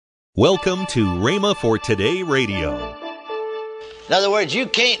Welcome to Rhema for Today Radio. In other words, you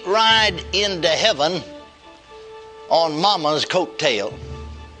can't ride into heaven on mama's coattail.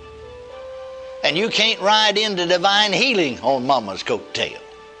 And you can't ride into divine healing on mama's coattail.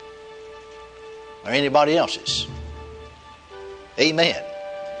 Or anybody else's. Amen.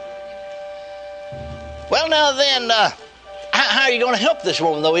 Well, now then, how are you going to help this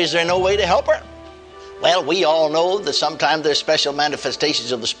woman, though? Is there no way to help her? Well, we all know that sometimes there's special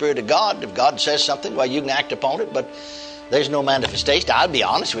manifestations of the Spirit of God. If God says something, well, you can act upon it, but there's no manifestation. I'll be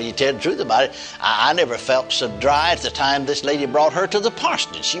honest with you, tell the truth about it. I never felt so dry at the time this lady brought her to the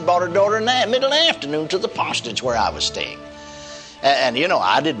parsonage. She brought her daughter in the middle of the afternoon to the parsonage where I was staying. And you know,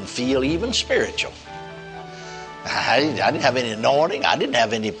 I didn't feel even spiritual. I didn't have any anointing. I didn't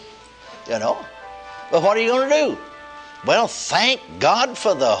have any, But what are you going to do? Well, thank God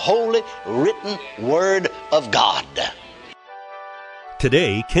for the holy written Word of God.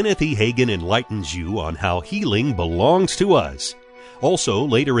 Today, Kenneth E. Hagin enlightens you on how healing belongs to us. Also,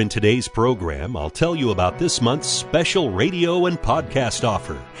 later in today's program, I'll tell you about this month's special radio and podcast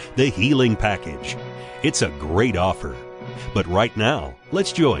offer, the Healing Package. It's a great offer. But right now,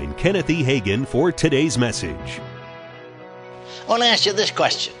 let's join Kenneth E. Hagin for today's message. I want to ask you this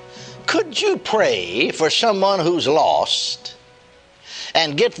question. Could you pray for someone who's lost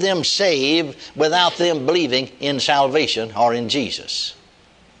and get them saved without them believing in salvation or in Jesus?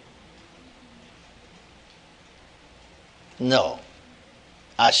 No.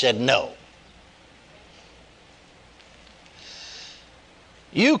 I said no.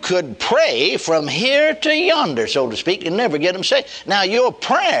 You could pray from here to yonder, so to speak, and never get them saved. Now, your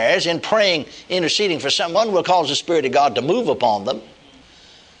prayers in praying, interceding for someone will cause the Spirit of God to move upon them.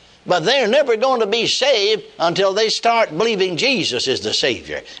 But they're never going to be saved until they start believing Jesus is the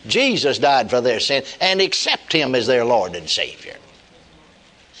Savior. Jesus died for their sin and accept Him as their Lord and Savior.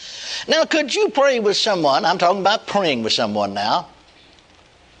 Now, could you pray with someone? I'm talking about praying with someone now.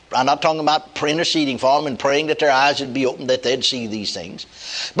 I'm not talking about interceding for them and praying that their eyes would be opened, that they'd see these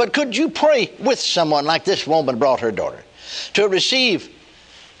things. But could you pray with someone like this woman brought her daughter to receive,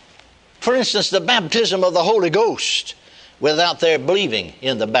 for instance, the baptism of the Holy Ghost without their believing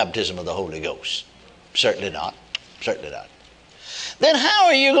in the baptism of the Holy Ghost? Certainly not. Certainly not. Then how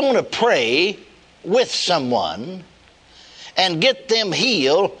are you going to pray with someone and get them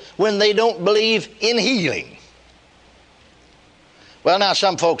healed when they don't believe in healing? Well, now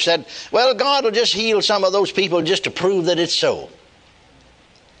some folks said, well, God will just heal some of those people just to prove that it's so.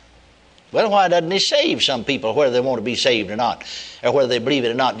 Well, why doesn't He save some people whether they want to be saved or not, or whether they believe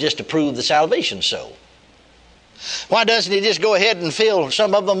it or not, just to prove the salvation's so? Why doesn't He just go ahead and fill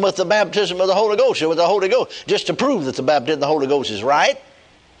some of them with the baptism of the Holy Ghost or with the Holy Ghost just to prove that the baptism of the Holy Ghost is right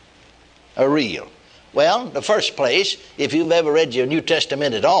or real? Well, in the first place, if you've ever read your New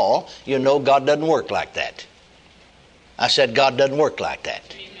Testament at all, you know God doesn't work like that. I said God doesn't work like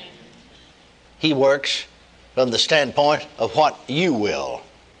that. He works from the standpoint of what you will.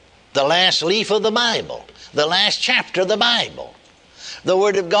 The last leaf of the Bible, the last chapter of the Bible. The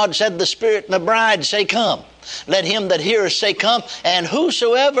Word of God said, the Spirit and the bride say, come. Let him that heareth say, come. And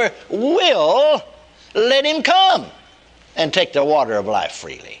whosoever will, let him come and take the water of life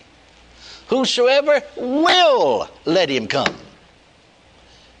freely. Whosoever will, let him come.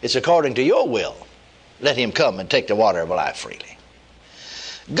 It's according to your will. Let him come and take the water of life freely.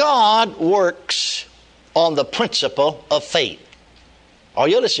 God works on the principle of faith. Are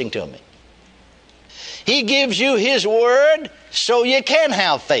you listening to me? He gives you His Word so you can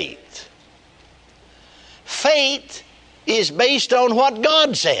have faith. Faith is based on what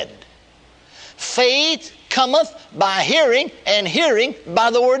God said. Faith cometh by hearing, and hearing by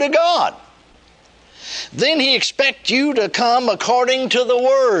the Word of God. Then He expects you to come according to the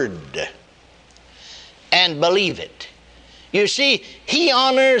Word and believe it. You see, He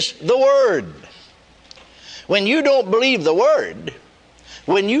honors the Word. When you don't believe the Word,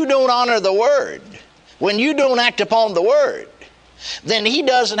 when you don't honor the Word, when you don't act upon the Word, then He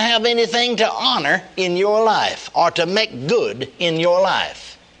doesn't have anything to honor in your life or to make good in your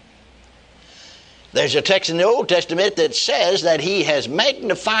life. There's a text in the Old Testament that says that He has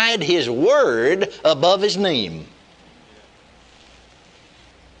magnified His Word above His name.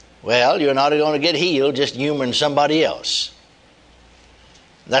 Well, you're not going to get healed just humoring somebody else.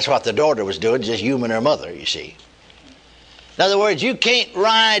 That's what the daughter was doing, just humoring her mother, you see. In other words, you can't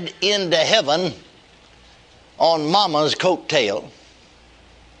ride into heaven on mama's coattail.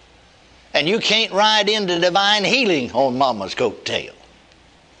 And you can't ride into divine healing on mama's coattail.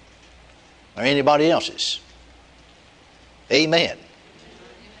 Or anybody else's. Amen.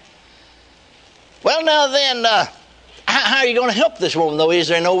 Well, now then, How are you going to help this woman, though? Is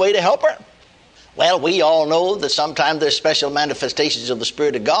there no way to help her? Well, we all know that sometimes there's special manifestations of the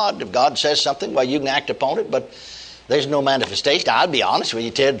Spirit of God. If God says something, well, you can act upon it, but there's no manifestation. I'll be honest with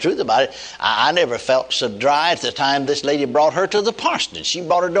you, tell the truth about it. I never felt so dry at the time this lady brought her to the parsonage. She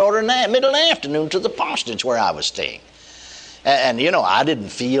brought her daughter in the middle of the afternoon to the parsonage where I was staying. And you know, I didn't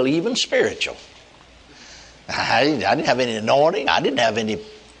feel even spiritual. I didn't have any anointing. I didn't have any,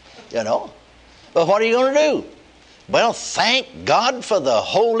 you know. But what are you going to do? Well, thank God for the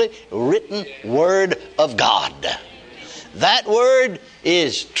holy written Word of God. That Word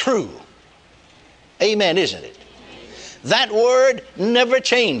is true. Amen, isn't it? That Word never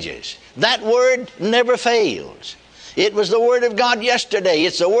changes. That Word never fails. It was the Word of God yesterday.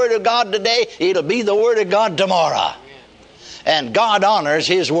 It's the Word of God today. It'll be the Word of God tomorrow. And God honors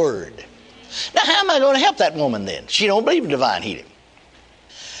His Word. Now, how am I going to help that woman then? She don't believe in divine healing.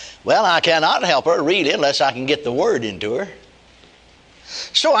 Well, I cannot help her really unless I can get the Word into her.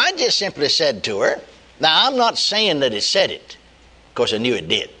 So I just simply said to her, now I'm not saying that it said it. Of course, I knew it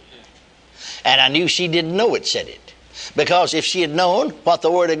did. And I knew she didn't know it said it. Because if she had known what the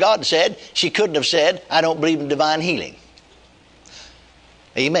Word of God said, she couldn't have said, I don't believe in divine healing.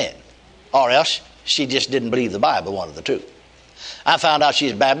 Amen. Or else she just didn't believe the Bible, one of the two. I found out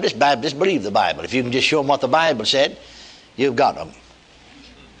she's Baptist. Baptists believe the Bible. If you can just show them what the Bible said, you've got them.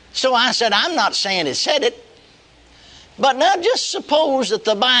 So I said, I'm not saying it said it. But now just suppose that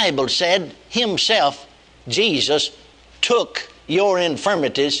the Bible said Himself, Jesus, took your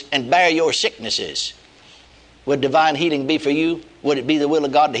infirmities and bare your sicknesses. Would divine healing be for you? Would it be the will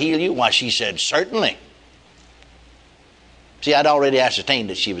of God to heal you? Why, she said, certainly. See, I'd already ascertained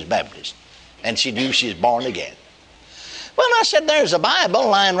that she was Baptist. And she knew she was born again. Well, I said, there's a Bible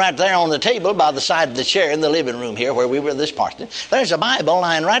lying right there on the table by the side of the chair in the living room here where we were this parsonage. There's a Bible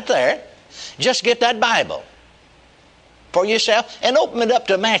lying right there. Just get that Bible for yourself and open it up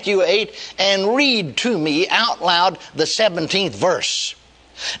to Matthew 8 and read to me out loud the 17th verse.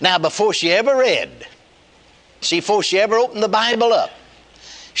 Now, before she ever read, before she ever opened the Bible up,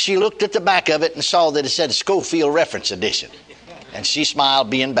 she looked at the back of it and saw that it said Schofield Reference Edition. And she smiled,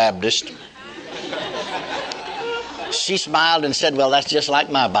 being Baptist. She smiled and said, well, that's just like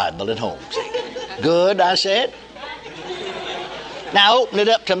my Bible at home. Good, I said. Now open it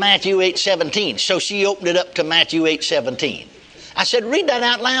up to Matthew 8:17. So she opened it up to Matthew 8:17. I said, read that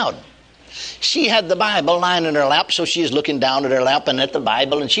out loud. She had the Bible lying in her lap, so she was looking down at her lap and at the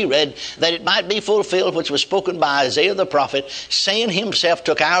Bible, and she read that it might be fulfilled which was spoken by Isaiah the prophet, saying Himself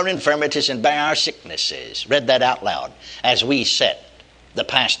took our infirmities and bare our sicknesses. Read that out loud as we sat, the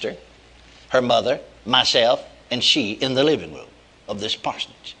pastor, her mother, myself, and she in the living room of this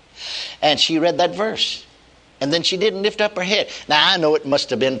parsonage. And she read that verse. And then she didn't lift up her head. Now, I know it must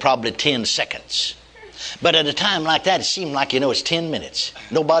have been probably 10 seconds. But at a time like that, it seemed like, it's 10 minutes.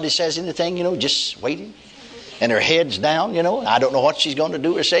 Nobody says anything, just waiting. And her head's down, I don't know what she's going to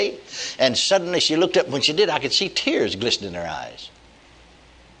do or say. And suddenly she looked up. When she did, I could see tears glistening in her eyes.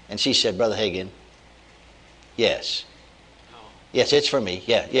 And she said, Brother Hagin, yes. Yes, it's for me.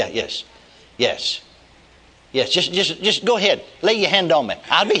 Yes. Yes, just go ahead. Lay your hand on me.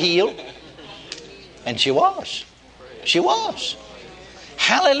 I'll be healed. And she was. She was.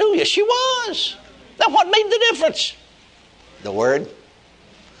 Hallelujah, she was. Now what made the difference? The Word.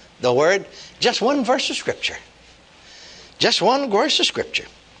 The Word. Just one verse of Scripture. Just one verse of Scripture.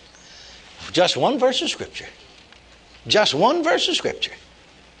 Just one verse of Scripture. Just one verse of Scripture.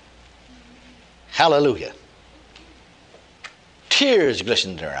 Hallelujah. Tears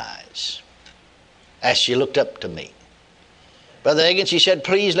glistened in her eyes as she looked up to me. Brother Hagin, she said,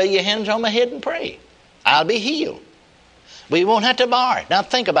 please lay your hands on my head and pray. I'll be healed. We won't have to borrow. Now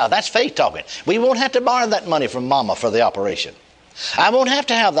think about it. That's faith talking. We won't have to borrow that money from Mama for the operation. I won't have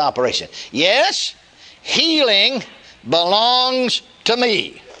to have the operation. Yes, healing belongs to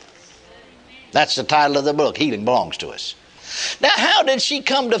me. That's the title of the book. Healing belongs to us. Now, how did she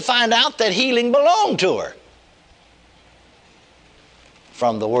come to find out that healing belonged to her?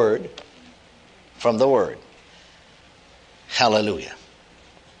 From the Word. From the Word. Hallelujah.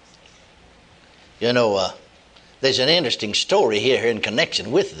 There's an interesting story here in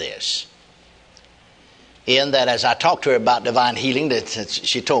connection with this. In that as I talked to her about divine healing, that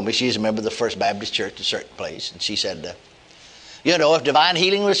she told me she's a member of the First Baptist Church in a certain place. And she said, if divine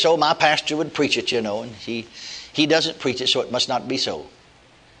healing was so, my pastor would preach it, and he doesn't preach it, so it must not be so.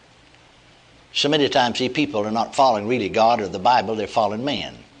 So many times, people are not following really God or the Bible, they're following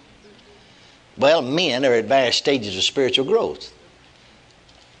man. Well, men are at various stages of spiritual growth.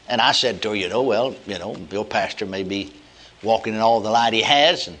 And I said to her, your pastor may be walking in all the light he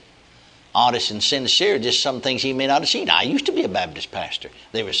has, and honest and sincere, just some things he may not have seen. I used to be a Baptist pastor.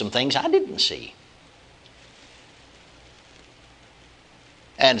 There were some things I didn't see.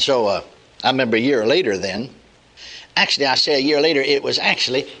 And so I remember a year later then, actually I say a year later, it was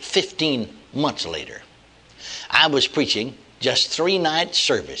actually 15 months later. I was preaching just 3-night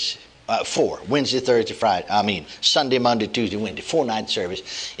service, 4, Wednesday, Thursday, Friday, Sunday, Monday, Tuesday, Wednesday, 4-night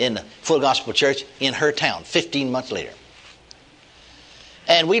service in the Full Gospel Church in her town, 15 months later.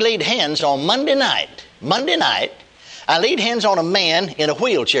 And we laid hands on Monday night. Monday night, I laid hands on a man in a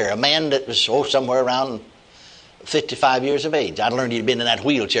wheelchair, a man that was somewhere around 55 years of age. I learned he'd been in that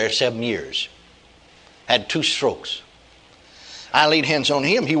wheelchair 7 years. Had 2 strokes. I laid hands on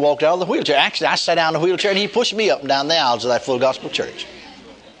him. He walked out of the wheelchair. Actually, I sat down in the wheelchair and he pushed me up and down the aisles of that Full Gospel Church.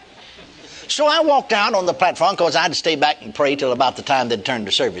 So I walked out on the platform because I had to stay back and pray till about the time they'd turn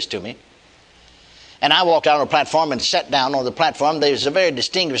the service to me. And I walked out on the platform and sat down on the platform. There was a very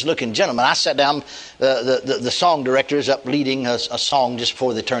distinguished looking gentleman. I sat down, the song director is up leading a song just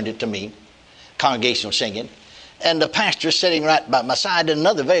before they turned it to me. Congregational singing. And the pastor is sitting right by my side, and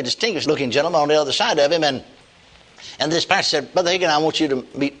another very distinguished looking gentleman on the other side of him. And this pastor said, Brother Hagin, I want you to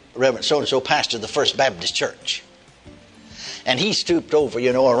meet Reverend so-and-so, pastor of the First Baptist Church. And he stooped over,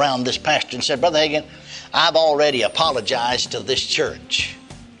 around this pastor and said, Brother Hagin, I've already apologized to this church.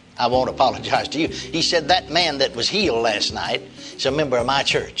 I won't apologize to you. He said, that man that was healed last night is a member of my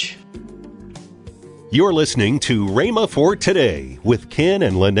church. You're listening to Rhema for Today with Ken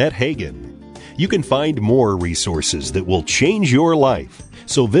and Lynette Hagin. You can find more resources that will change your life.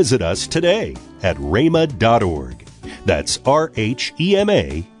 So visit us today at rhema.org. That's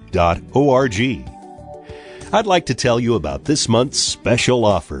RHEMA.org. I'd like to tell you about this month's special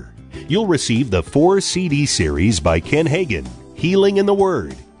offer. You'll receive the 4 CD series by Ken Hagin, Healing in the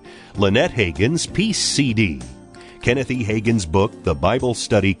Word, Lynette Hagin's Peace CD, Kenneth E. Hagin's book, The Bible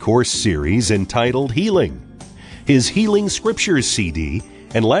Study Course Series entitled Healing, his Healing Scriptures CD,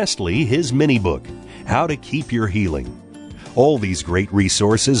 and lastly, his mini-book, How to Keep Your Healing. All these great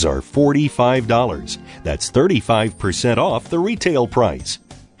resources are $45. That's 35% off the retail price.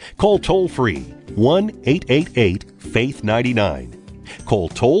 Call toll-free 1-888-FAITH-99. Call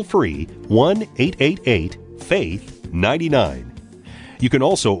toll-free 1-888-FAITH-99. You can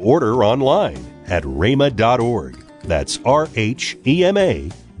also order online at rhema.org. That's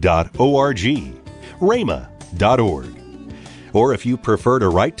RHEMA.org. rhema.org. Or if you prefer to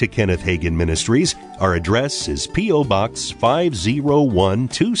write to Kenneth Hagin Ministries, our address is P.O. Box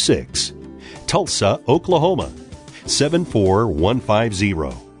 50126, Tulsa, Oklahoma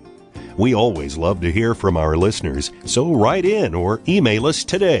 74150. We always love to hear from our listeners, so write in or email us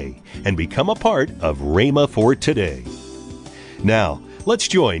today and become a part of Rhema for Today. Now, let's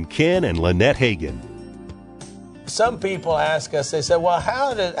join Ken and Lynette Hagin. Some people ask us, they say, well,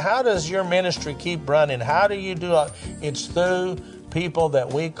 how does your ministry keep running? How do you do it? It's through people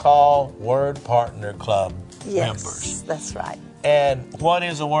that we call Word Partner Club members. That's right. And what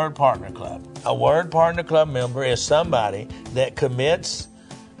is a Word Partner Club? A Word Partner Club member is somebody that commits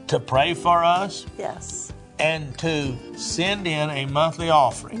to pray for us. Yes. And to send in a monthly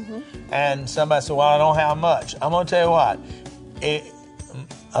offering. Mm-hmm. And somebody said, well, I don't have much. I'm going to tell you what.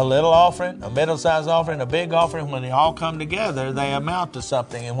 A little offering, a middle-sized offering, a big offering, when they all come together, they amount to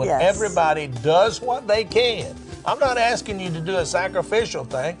something. And when everybody does what they can, I'm not asking you to do a sacrificial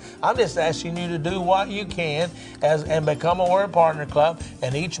thing. I'm just asking you to do what you can and become a Word Partner Club,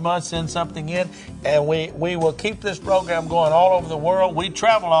 and each month send something in. And we will keep this program going all over the world. We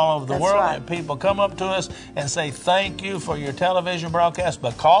travel all over the world, right. And people come up to us and say, thank you for your television broadcast.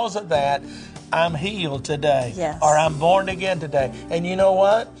 Because of that, I'm healed today, or I'm born again today. And you know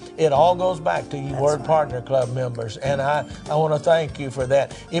what? It all goes back to you Word Partner Club members, and I want to thank you for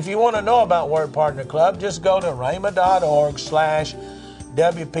that. If you want to know about Word Partner Club, just go to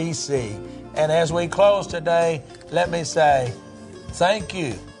rhema.org/WPC. And as we close today, let me say thank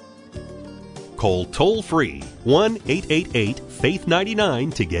you. Call toll-free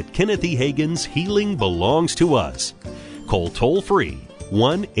 1-888-FAITH-99 to get Kenneth E. Hagin's Healing Belongs to Us. Call toll-free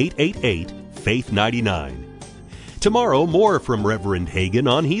 1-888-FAITH-99. Tomorrow, more from Reverend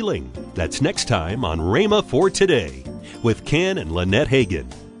Hagin on healing. That's next time on Rhema for Today with Ken and Lynette Hagin.